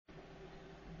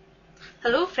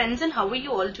Hello friends, and how are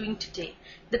you all doing today?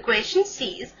 The question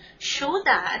says, show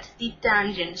that the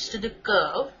tangents to the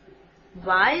curve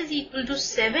y is equal to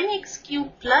 7x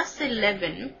cubed plus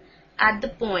 11 at the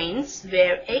points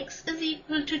where x is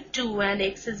equal to 2 and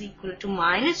x is equal to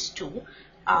minus 2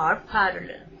 are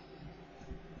parallel.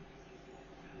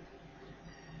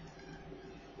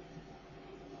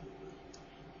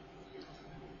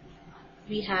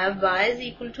 We have y is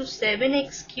equal to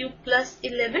 7x cubed plus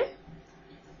 11.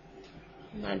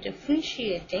 Now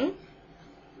differentiating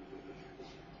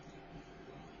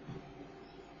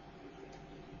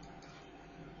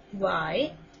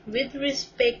y with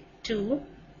respect to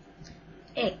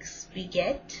x, we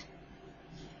get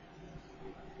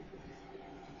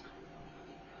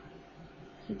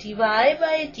dy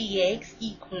by dx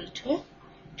equal to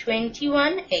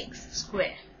 21x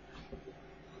square.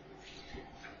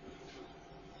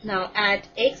 Now at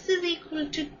x is equal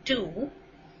to 2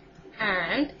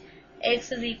 and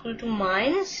x is equal to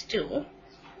minus 2,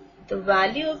 the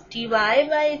value of dy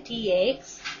by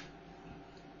dx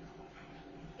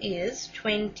is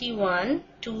 21,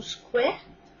 2 square,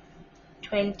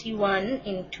 21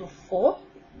 into 4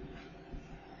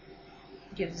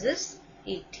 gives us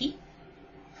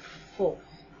 84.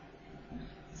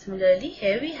 Similarly,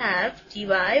 here we have dy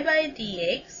by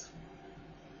dx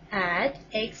at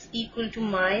x equal to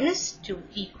minus 2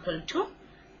 equal to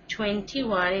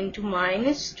 21 into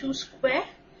minus 2 square,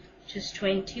 which is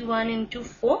 21 into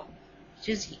 4, which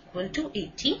is equal to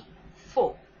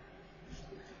 84.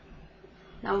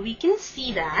 Now we can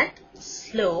see that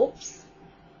slopes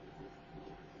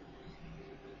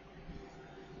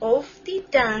of the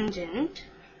tangent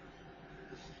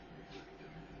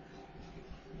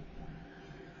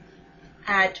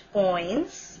at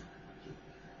points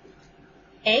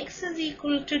x is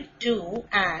equal to 2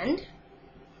 and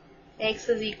x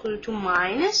is equal to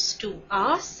minus 2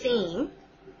 are same.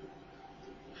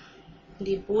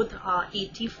 They both are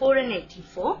 84 and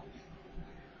 84.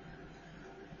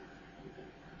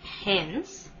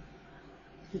 Hence,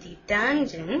 the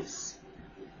tangents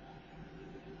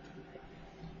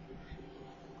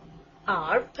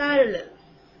are parallel.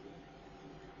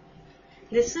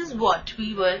 This is what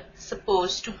we were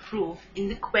supposed to prove in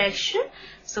the question.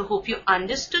 So, hope you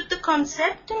understood the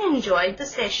concept and enjoyed the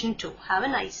session too. Have a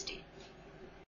nice day.